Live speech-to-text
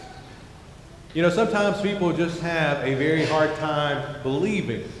You know, sometimes people just have a very hard time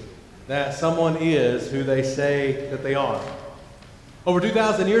believing that someone is who they say that they are. Over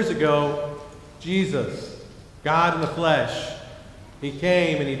 2,000 years ago, Jesus, God in the flesh, he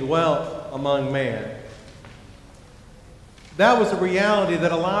came and he dwelt among man. That was a reality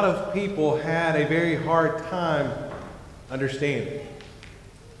that a lot of people had a very hard time understanding.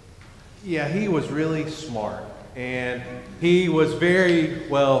 Yeah, he was really smart, and he was very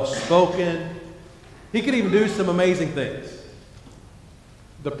well spoken. He could even do some amazing things.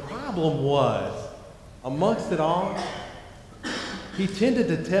 The problem was, amongst it all, he tended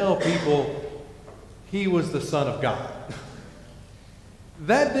to tell people he was the Son of God.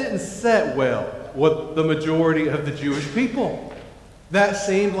 That didn't set well with the majority of the Jewish people. That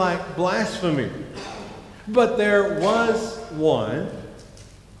seemed like blasphemy. But there was one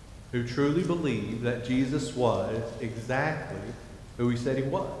who truly believed that Jesus was exactly who he said he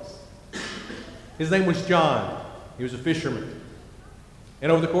was. His name was John. He was a fisherman.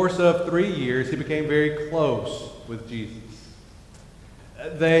 And over the course of 3 years, he became very close with Jesus.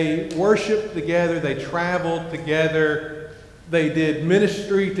 They worshiped together. They traveled together. They did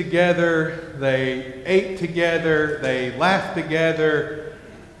ministry together. They ate together. They laughed together.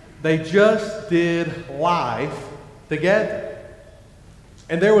 They just did life together.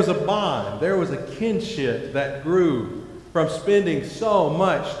 And there was a bond. There was a kinship that grew from spending so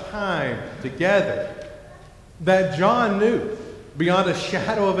much time together that John knew beyond a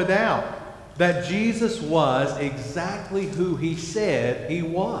shadow of a doubt that Jesus was exactly who he said he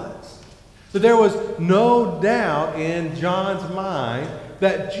was. So there was no doubt in John's mind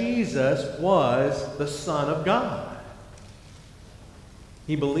that Jesus was the Son of God.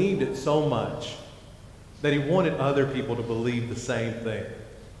 He believed it so much that he wanted other people to believe the same thing.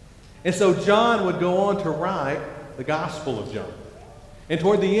 And so John would go on to write the Gospel of John. And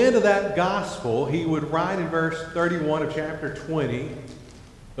toward the end of that Gospel, he would write in verse 31 of chapter 20,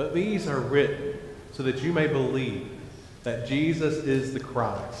 "But these are written so that you may believe that Jesus is the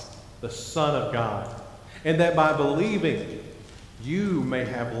Christ, the Son of God, and that by believing you may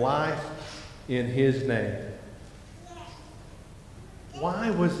have life in his name."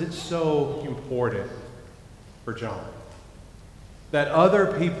 Why was it so important for John that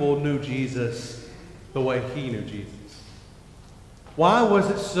other people knew Jesus the way he knew Jesus? Why was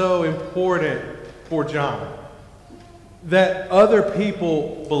it so important for John that other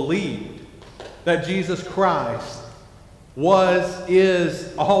people believed that Jesus Christ was,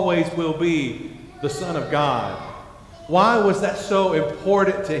 is, always will be the Son of God? Why was that so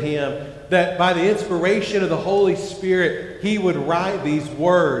important to him that by the inspiration of the Holy Spirit, he would write these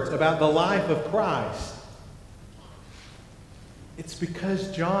words about the life of Christ? It's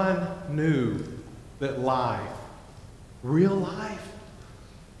because John knew that life, real life,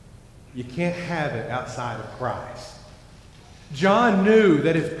 you can't have it outside of Christ. John knew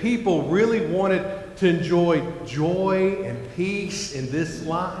that if people really wanted to enjoy joy and peace in this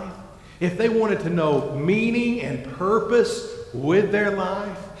life, if they wanted to know meaning and purpose with their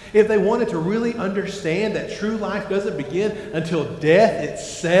life, if they wanted to really understand that true life doesn't begin until death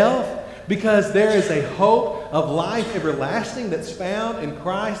itself, because there is a hope of life everlasting that's found in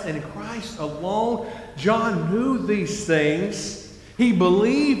Christ and in Christ alone. John knew these things. He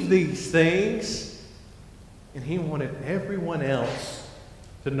believed these things. And he wanted everyone else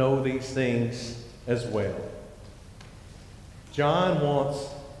to know these things as well. John wants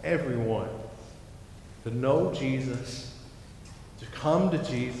everyone to know Jesus, to come to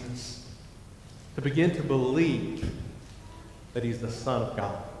Jesus, to begin to believe that he's the Son of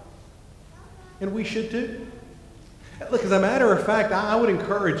God. And we should too. Look, as a matter of fact, I would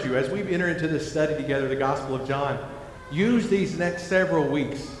encourage you, as we enter into this study together, the Gospel of John, use these next several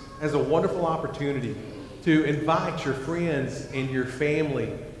weeks as a wonderful opportunity to invite your friends and your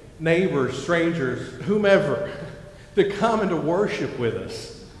family, neighbors, strangers, whomever, to come and to worship with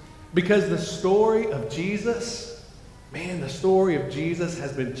us. Because the story of Jesus, man, the story of Jesus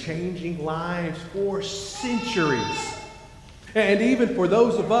has been changing lives for centuries. And even for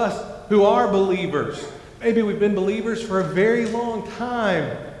those of us who are believers, maybe we've been believers for a very long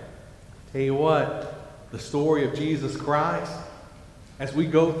time. Tell you what, the story of Jesus Christ, as we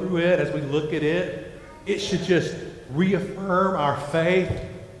go through it, as we look at it, it should just reaffirm our faith,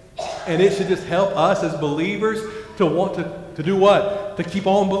 and it should just help us as believers to want to do what? To keep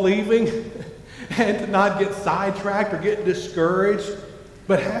on believing and to not get sidetracked or get discouraged,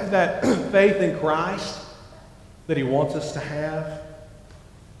 but have that faith in Christ that he wants us to have.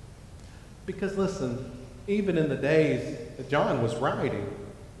 Because listen, even in the days that John was writing,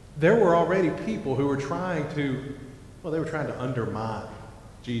 there were already people who were trying to undermine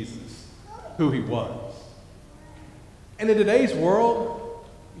Jesus, who he was. And in today's world,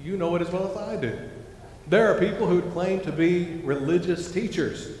 you know it as well as I do. There are people who claim to be religious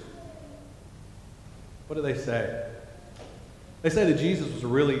teachers. What do they say? They say that Jesus was a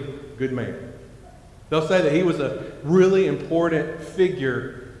really good man. They'll say that he was a really important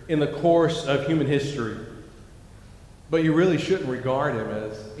figure in the course of human history. But you really shouldn't regard him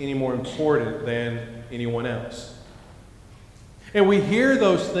as any more important than anyone else. And we hear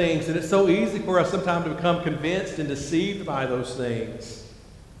those things, and it's so easy for us sometimes to become convinced and deceived by those things.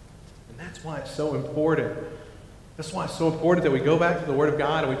 And that's why it's so important. That's why it's so important that we go back to the Word of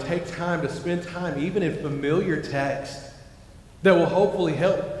God and we take time to spend time, even in familiar text, that will hopefully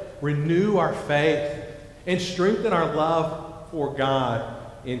help renew our faith and strengthen our love for God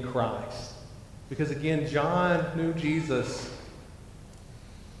in Christ. Because again, John knew Jesus.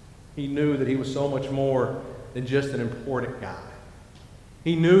 He knew that he was so much more than just an important guy.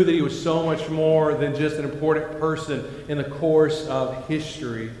 He knew that he was so much more than just an important person in the course of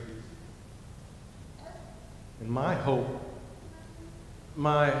history. And my hope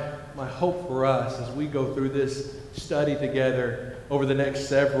for us as we go through this study together over the next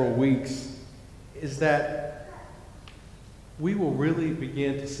several weeks is that we will really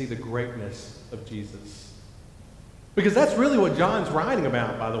begin to see the greatness of Jesus. Because that's really what John's writing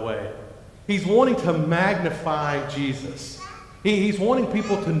about, by the way. He's wanting to magnify Jesus. He's wanting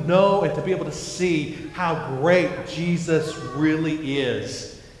people to know and to be able to see how great Jesus really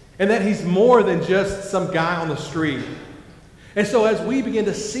is. And that he's more than just some guy on the street. And so as we begin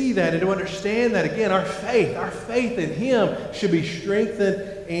to see that and to understand that, again, our faith in him should be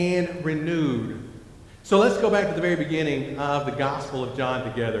strengthened and renewed. So let's go back to the very beginning of the Gospel of John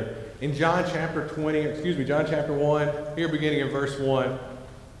together. In John chapter 1, here beginning in verse 1,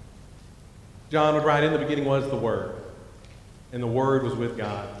 John would write, "In the beginning was the Word, and the Word was with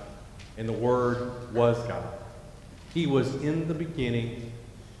God, and the Word was God. He was in the beginning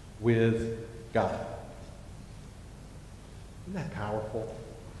with God." Isn't that powerful?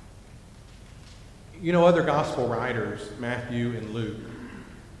 You know, other gospel writers, Matthew and Luke,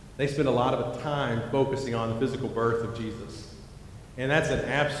 they spend a lot of time focusing on the physical birth of Jesus. And that's an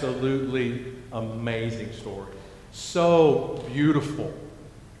absolutely amazing story. So beautiful.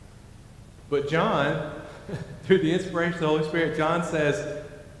 But John, through the inspiration of the Holy Spirit, John says,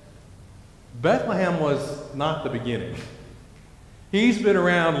 Bethlehem was not the beginning. He's been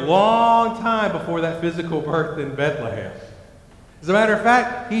around a long time before that physical birth in Bethlehem. As a matter of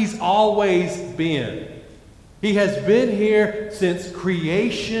fact, he's always been. He has been here since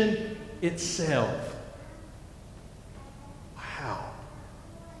creation itself. Wow.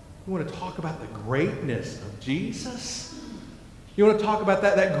 You want to talk about the greatness of Jesus? You want to talk about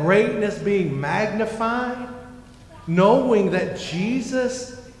that greatness being magnified? Knowing that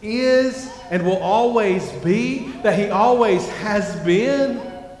Jesus is and will always be, that he always has been,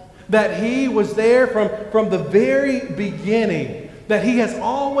 that he was there from the very beginning, that he has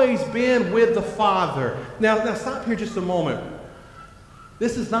always been with the Father. Now stop here just a moment.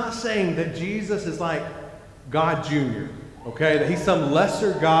 This is not saying that Jesus is like God Jr., okay? That he's some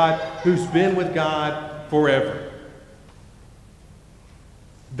lesser God who's been with God forever.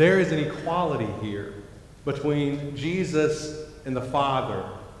 There is an equality here between Jesus and the Father.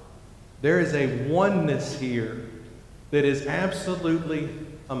 There is a oneness here that is absolutely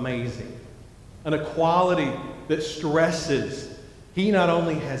amazing. An equality that stresses he not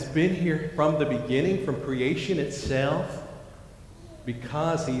only has been here from the beginning, from creation itself,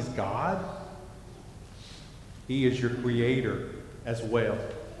 because he's God, he is your creator as well.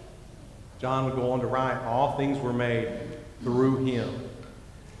 John would go on to write, all things were made through him.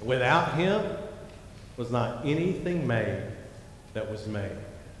 Without him was not anything made that was made.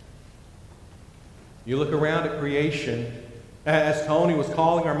 You look around at creation, as Tony was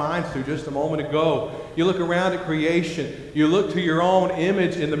calling our minds to just a moment ago. You look around at creation. You look to your own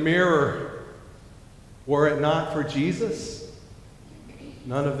image in the mirror. Were it not for Jesus,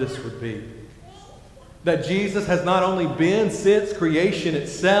 none of this would be. That Jesus has not only been since creation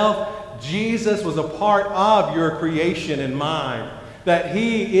itself, Jesus was a part of your creation and mine. That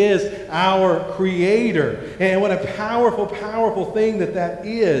he is our creator. And what a powerful, powerful thing that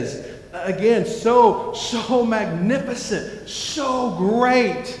is. Again, so magnificent, so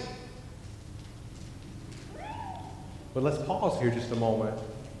great. But let's pause here just a moment.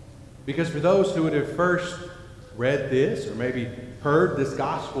 Because for those who would have first read this, or maybe heard this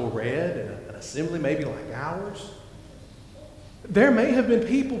gospel read in an assembly maybe like ours, there may have been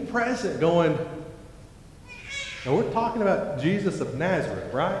people present going, now we're talking about Jesus of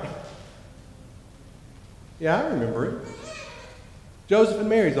Nazareth, right? Yeah, I remember it. Joseph and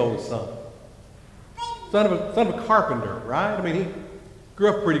Mary's oldest son. son of a carpenter, right? I mean, he grew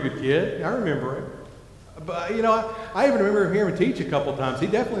up a pretty good kid. I remember him. But, I even remember hearing him teach a couple times. He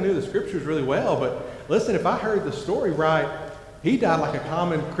definitely knew the scriptures really well. But listen, if I heard the story right, he died like a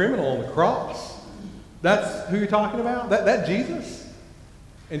common criminal on the cross. That's who you're talking about? That Jesus?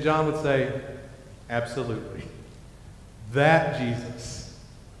 And John would say, absolutely. That Jesus.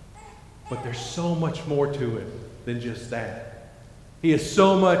 But there's so much more to it than just that. He is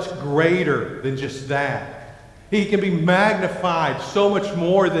so much greater than just that. He can be magnified so much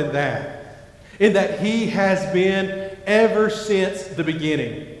more than that. In that he has been ever since the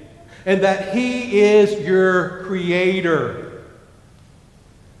beginning. And that he is your creator.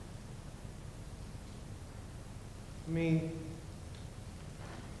 I mean,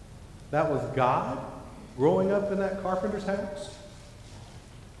 that was God growing up in that carpenter's house?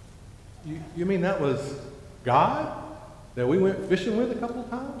 You mean that was God that we went fishing with a couple of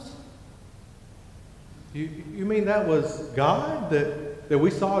times? You mean that was God that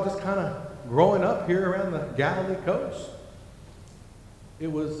we saw just kind of growing up here around the Galilee coast?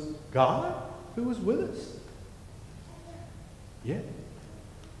 It was God who was with us? Yeah.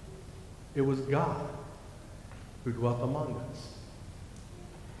 It was God who dwelt among us.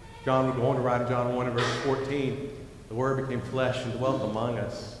 John would go on to write in John 1 and verse 14, the Word became flesh and dwelt among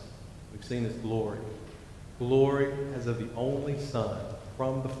us. We've seen His glory. Glory as of the only Son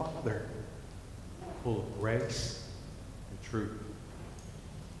from the Father, full of grace and truth.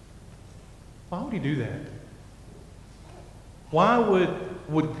 Why would He do that? Why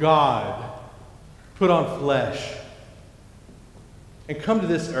would God put on flesh and come to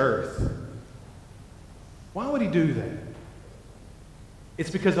this earth? Why would He do that? It's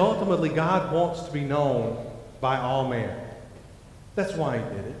because ultimately God wants to be known by all men. That's why He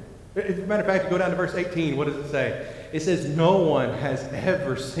did it. As a matter of fact, you go down to verse 18, what does it say? It says, no one has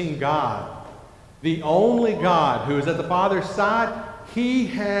ever seen God. The only God who is at the Father's side, He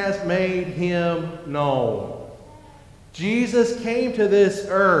has made Him known. Jesus came to this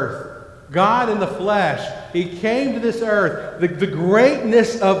earth, God in the flesh. He came to this earth, the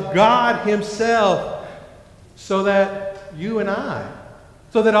greatness of God Himself, so that you and I,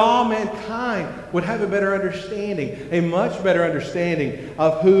 so that all mankind would have a better understanding, a much better understanding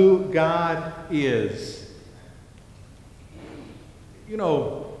of who God is.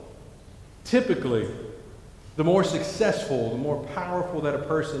 Typically, the more successful, the more powerful that a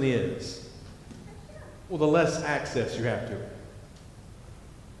person is, well, the less access you have to it.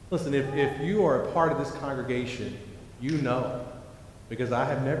 Listen, if you are a part of this congregation, you know, because I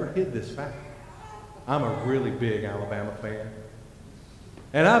have never hid this fact, I'm a really big Alabama fan.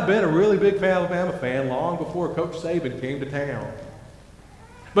 And I've been a really big Alabama fan long before Coach Saban came to town.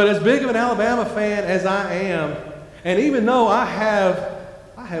 But as big of an Alabama fan as I am, and even though I have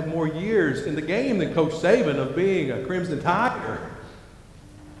more years in the game than Coach Saban of being a Crimson Tiger,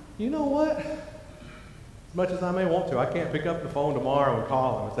 you know what? As much as I may want to, I can't pick up the phone tomorrow and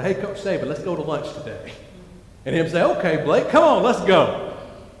call him and say, hey, Coach Saban, let's go to lunch today. And him say, okay, Blake, come on, let's go.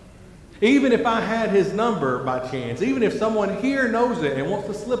 Even if I had his number by chance, even if someone here knows it and wants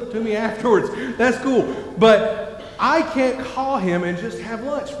to slip it to me afterwards, that's cool. But I can't call him and just have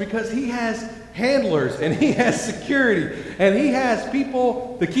lunch because he has handlers and he has security and he has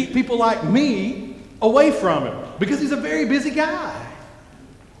people to keep people like me away from him because he's a very busy guy.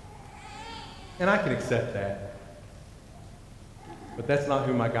 And I can accept that. But that's not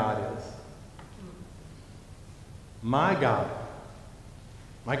who my God is. My God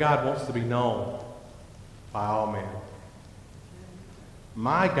wants to be known by all men.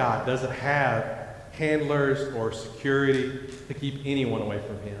 My God doesn't have handlers or security to keep anyone away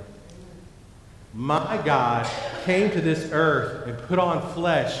from Him. My God came to this earth and put on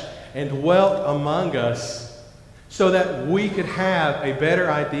flesh and dwelt among us so that we could have a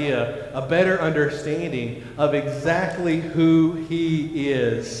better idea, a better understanding of exactly who He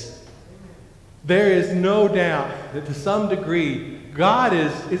is. There is no doubt that to some degree, God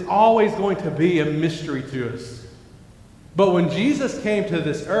is always going to be a mystery to us. But when Jesus came to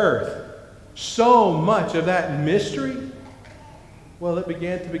this earth, so much of that mystery, well, it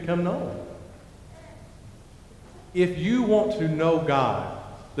began to become known. If you want to know God,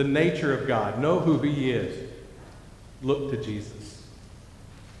 the nature of God, know who He is, look to Jesus.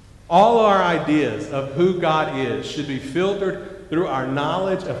 All our ideas of who God is should be filtered through our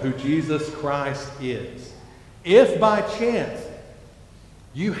knowledge of who Jesus Christ is. If by chance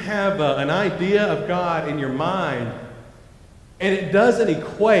you have an idea of God in your mind and it doesn't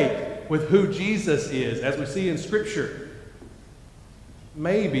equate with who Jesus is, as we see in Scripture,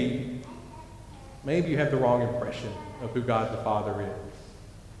 maybe you have the wrong impression of who God the Father is.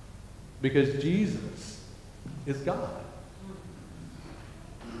 Because Jesus is God.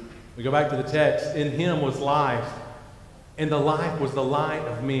 We go back to the text. In him was life, and the life was the light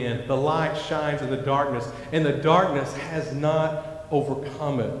of men. The light shines in the darkness, and the darkness has not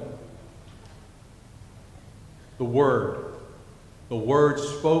overcome it. The Word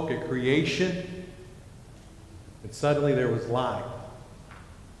spoke at creation, and suddenly there was light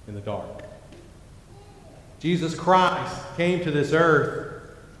in the dark. Jesus Christ came to this earth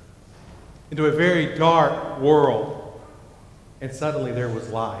into a very dark world, and suddenly there was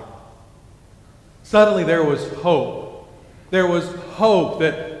light. Suddenly there was hope. There was hope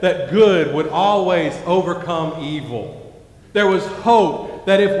that good would always overcome evil. There was hope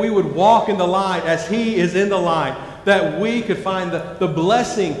that if we would walk in the light as He is in the light, that we could find the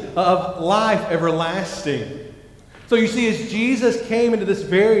blessing of life everlasting. So you see, as Jesus came into this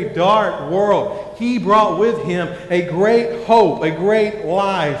very dark world, He brought with Him a great hope, a great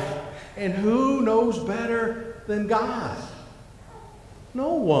life. And who knows better than God?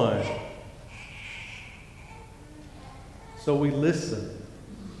 No one. So we listen.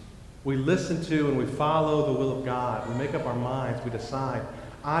 We listen to and we follow the will of God. We make up our minds. We decide,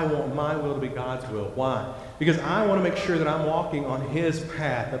 I want my will to be God's will. Why? Because I want to make sure that I'm walking on His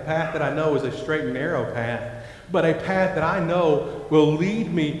path, a path that I know is a straight and narrow path, but a path that I know will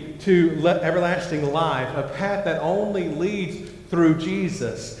lead me to everlasting life, a path that only leads through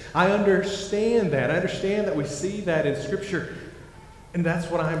Jesus. I understand that. I understand that we see that in Scripture, and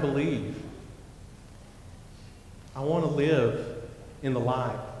that's what I believe. I want to live in the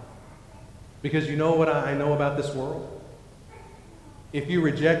light. Because you know what I know about this world? If you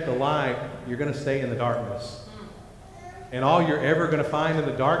reject the light, you're going to stay in the darkness. And all you're ever going to find in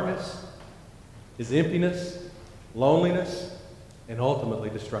the darkness is emptiness, loneliness, and ultimately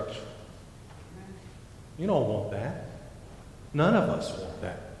destruction. You don't want that. None of us want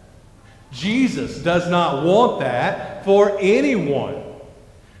that. Jesus does not want that for anyone.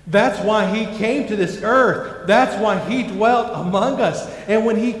 That's why He came to this earth. That's why He dwelt among us. And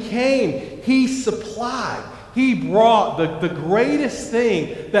when He came, He supplied. He brought the greatest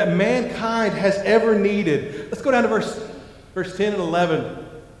thing that mankind has ever needed. Let's go down to verse 10 and 11. It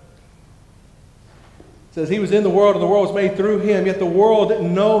says, He was in the world, and the world was made through Him, yet the world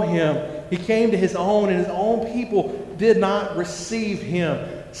didn't know Him. He came to His own, and His own people did not receive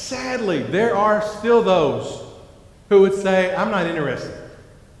Him. Sadly, there are still those who would say, I'm not interested.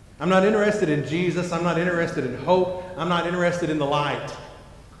 I'm not interested in Jesus. I'm not interested in hope. I'm not interested in the light.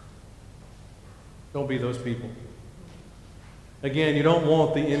 Don't be those people. Again, you don't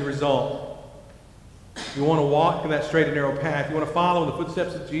want the end result. You want to walk in that straight and narrow path. You want to follow in the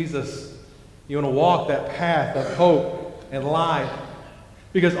footsteps of Jesus. You want to walk that path of hope and life.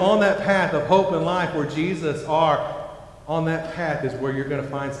 Because on that path of hope and life where Jesus are, on that path is where you're going to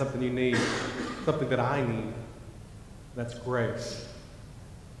find something you need, something that I need. That's grace.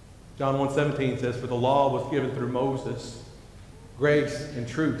 John 1:17 says, For the law was given through Moses. Grace and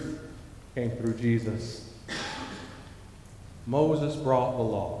truth came through Jesus. Moses brought the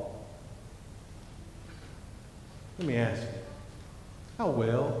law. Let me ask you, how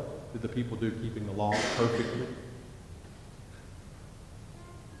well did the people do keeping the law perfectly?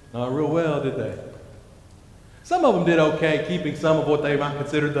 Not real well, did they? Some of them did okay keeping some of what they might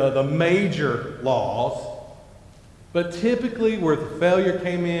consider the major laws. But typically where the failure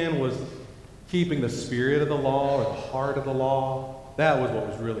came in was keeping the spirit of the law or the heart of the law. That was what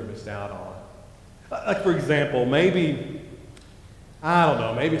was really missed out on. Like, for example, maybe, I don't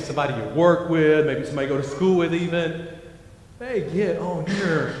know, maybe somebody you work with, maybe somebody you go to school with even, they get on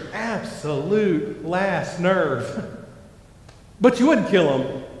your absolute last nerve. But you wouldn't kill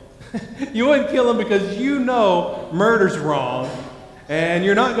them. You wouldn't kill them because you know murder's wrong, and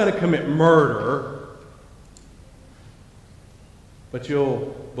you're not going to commit murder. But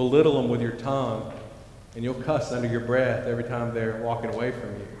you'll belittle them with your tongue, and you'll cuss under your breath every time they're walking away from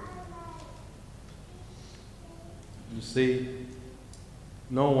you. You see,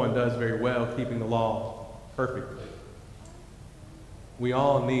 no one does very well keeping the law perfectly. We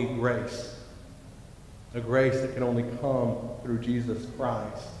all need grace, a grace that can only come through Jesus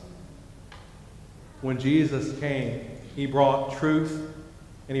Christ. When Jesus came, He brought truth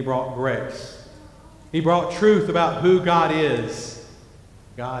and He brought grace. He brought truth about who God is.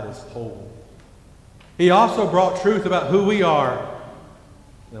 God is holy. He also brought truth about who we are,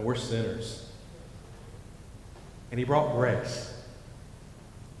 and we're sinners. And He brought grace,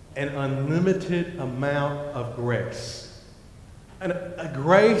 an unlimited amount of grace, and a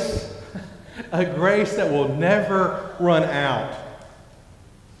grace that will never run out.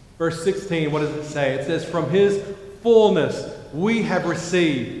 Verse 16, what does it say? It says, from His fullness we have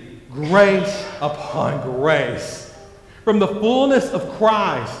received grace upon grace. From the fullness of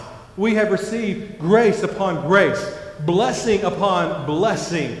Christ, we have received grace upon grace, blessing upon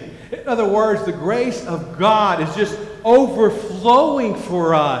blessing. In other words, the grace of God is just overflowing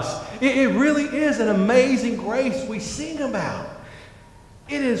for us. It really is an amazing grace we sing about.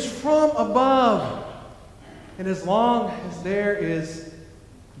 It is from above. And as long as there is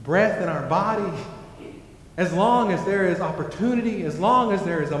breath in our body, as long as there is opportunity, as long as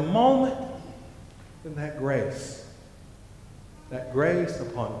there is a moment, then that grace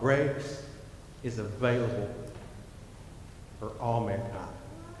upon grace is available for all mankind.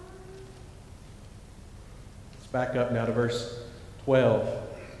 Let's back up now to verse 12.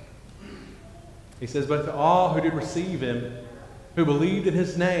 He says, "But to all who did receive him, who believed in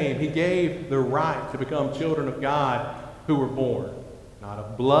his name, he gave the right to become children of God, who were born, not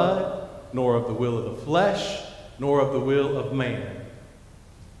of blood, nor of the will of the flesh, nor of the will of man,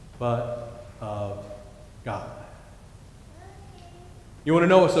 but of God." You want to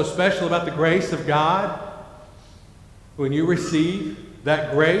know what's so special about the grace of God? When you receive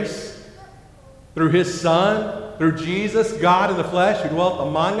that grace through his Son, through Jesus, God in the flesh, who dwelt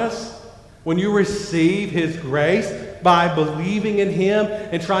among us, when you receive his grace by believing in him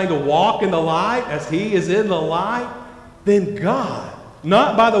and trying to walk in the light as he is in the light, then God,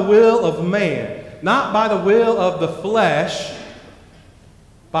 not by the will of man, not by the will of the flesh,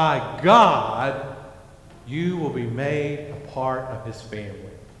 by God, you will be made a part of his family.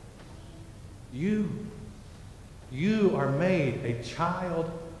 You are made a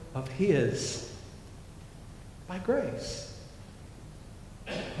child of his by grace.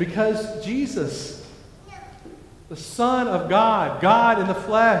 Because Jesus, the Son of God, God in the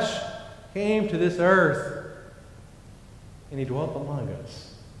flesh, came to this earth and he dwelt among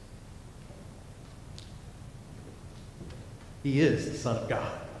us. He is the Son of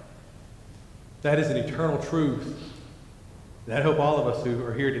God. That is an eternal truth. And I hope all of us who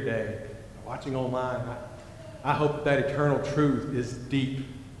are here today, watching online, I hope that eternal truth is deep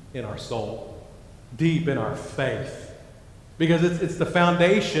in our soul, deep in our faith. Because it's the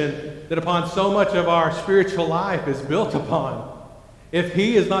foundation that upon so much of our spiritual life is built upon. If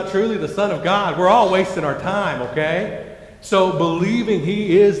he is not truly the Son of God, we're all wasting our time, okay? So believing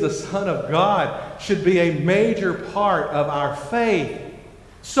he is the Son of God should be a major part of our faith.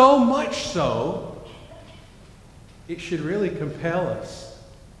 So much so, it should really compel us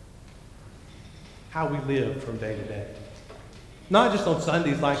how we live from day to day. Not just on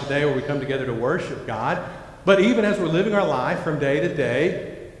Sundays like today where we come together to worship God, but even as we're living our life from day to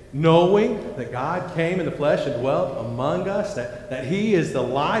day, knowing that God came in the flesh and dwelt among us, that he is the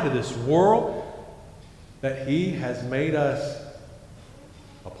light of this world, that he has made us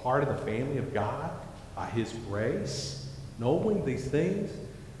a part of the family of God by his grace. Knowing these things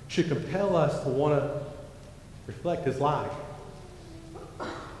should compel us to want to reflect his light.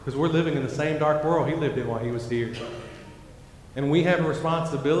 Because we're living in the same dark world he lived in while he was here. And we have a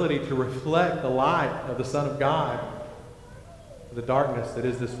responsibility to reflect the light of the Son of God to the darkness that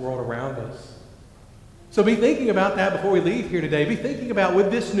is this world around us. So be thinking about that before we leave here today. Be thinking about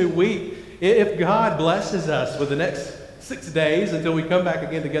with this new week, if God blesses us with the next 6 days until we come back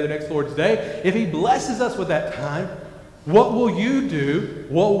again together next Lord's Day, if he blesses us with that time, what will you do?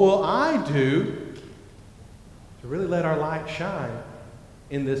 What will I do to really let our light shine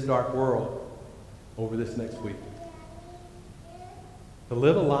in this dark world over this next week? To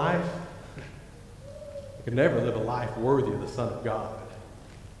live a life, you can never live a life worthy of the Son of God,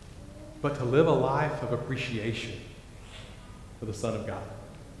 but to live a life of appreciation for the Son of God.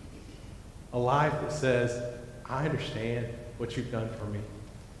 A life that says, I understand what you've done for me.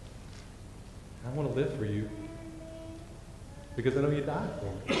 I want to live for you because I know you died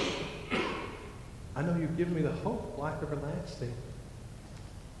for me. I know you've given me the hope of life everlasting.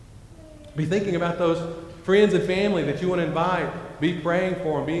 Be thinking about those friends and family that you want to invite. Be praying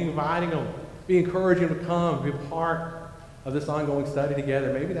for them. Be inviting them. Be encouraging them to come. Be a part of this ongoing study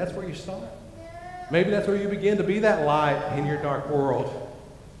together. Maybe that's where you start. Maybe that's where you begin to be that light in your dark world.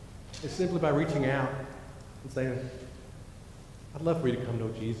 It's simply by reaching out and saying, I'd love for you to come know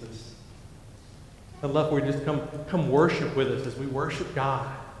Jesus. I'd love for you to just come worship with us as we worship God.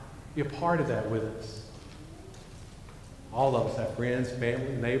 Be a part of that with us. All of us have friends,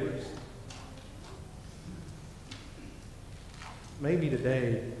 family, neighbors. Maybe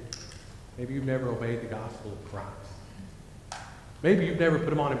today, maybe you've never obeyed the gospel of Christ. Maybe you've never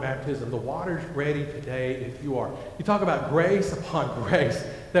put him on in baptism. The water's ready today if you are. You talk about grace upon grace,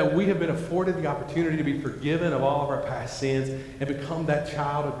 that we have been afforded the opportunity to be forgiven of all of our past sins and become that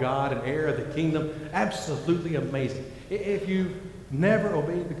child of God and heir of the kingdom. Absolutely amazing. If you never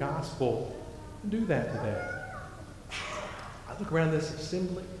obeyed the gospel, do that today. I look around this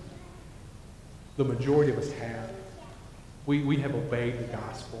assembly, the majority of us have. We have obeyed the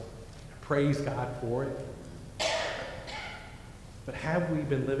gospel. Praise God for it. But have we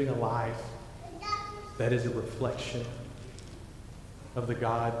been living a life that is a reflection of the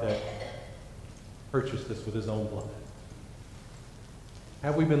God that purchased us with his own blood?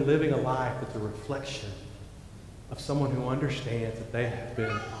 Have we been living a life that's a reflection of someone who understands that they have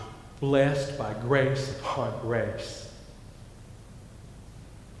been blessed by grace upon grace?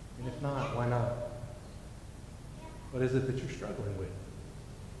 And if not, why not? What is it that you're struggling with?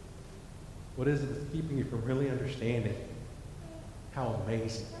 What is it that's keeping you from really understanding how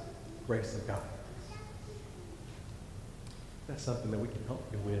amazing the grace of God is? That's something that we can help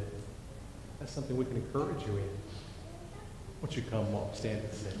you with. That's something we can encourage you in. Won't you come, walk, stand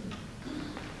and sing?